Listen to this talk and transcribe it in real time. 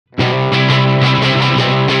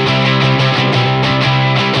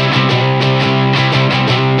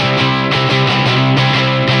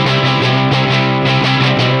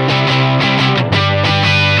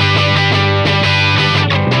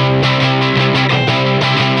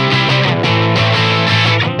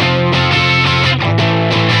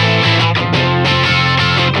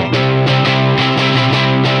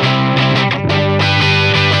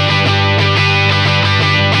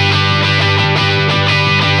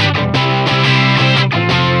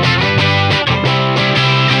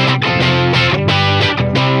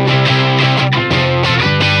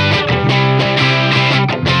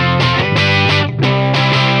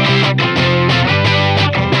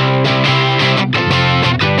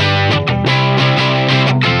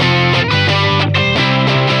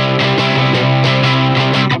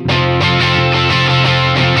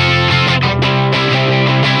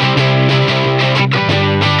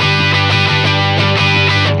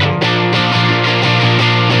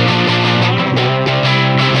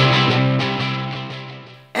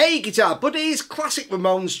guitar buddies, classic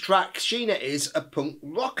Ramones track. Sheena is a punk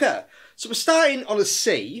rocker. So we're starting on a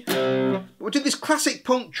C. We're doing this classic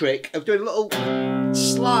punk trick of doing a little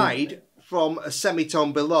slide from a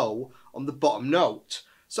semitone below on the bottom note.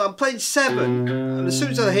 So I'm playing 7, and as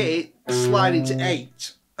soon as I hit it, slide into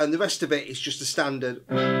 8. And the rest of it is just a standard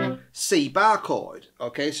C bar chord.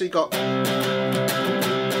 Okay, so you got...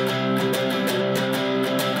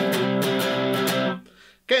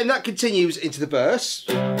 Okay, and that continues into the verse.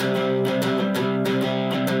 Then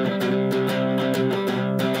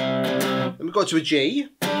we go to a G.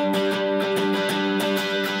 Back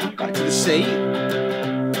to the C.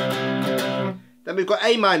 Then we've got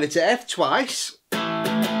A minor to F twice.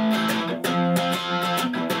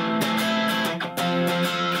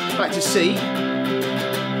 Back to C.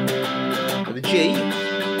 With a G.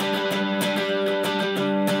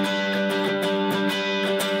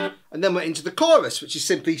 And then we're into the chorus, which is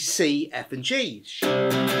simply C, F and G.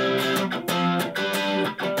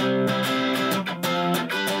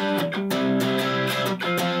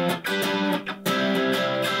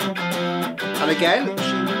 And again,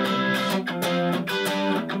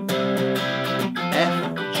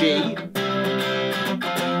 F, G.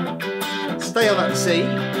 Stay on that C.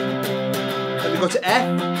 Then we go to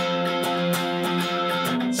F,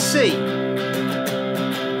 C,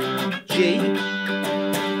 G,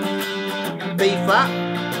 B flat,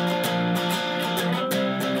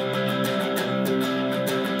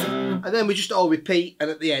 and then we just all repeat,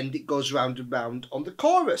 and at the end it goes round and round on the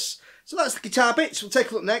chorus. So that's the guitar bits. We'll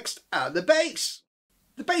take a look next at the bass.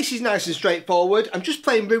 The bass is nice and straightforward. I'm just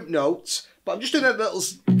playing root notes, but I'm just doing a little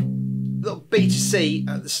B to C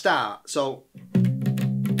at the start. So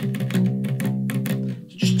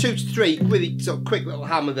just 2 to 3, really sort of quick little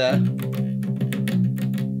hammer there.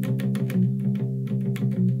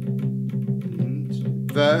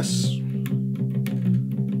 Verse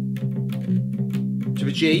to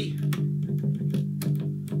a G,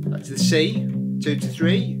 back to the C, 2 to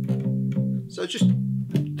 3, so just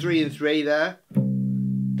 3 and 3 there.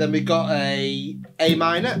 Then we got a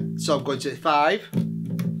minor, so I'm going to 5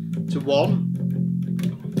 to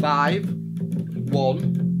 1, 5,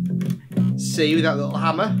 1, C with that little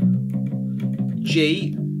hammer,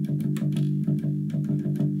 G,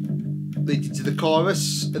 leading to the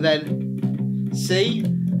chorus, and then C,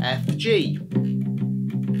 F, G.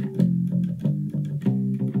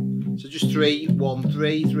 So just 3, 1,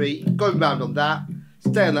 3, 3. Going round on that.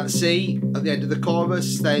 Stay on that C at the end of the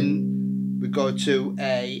chorus. Then we go to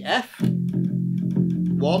a F,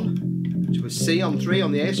 1, to a C on 3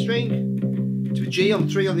 on the A string, to a G on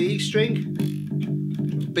 3 on the E string,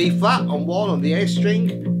 B flat on 1 on the A string,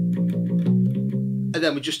 and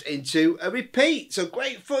then we're just into a repeat. So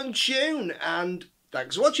great fun tune, and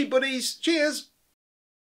thanks for watching, buddies. Cheers.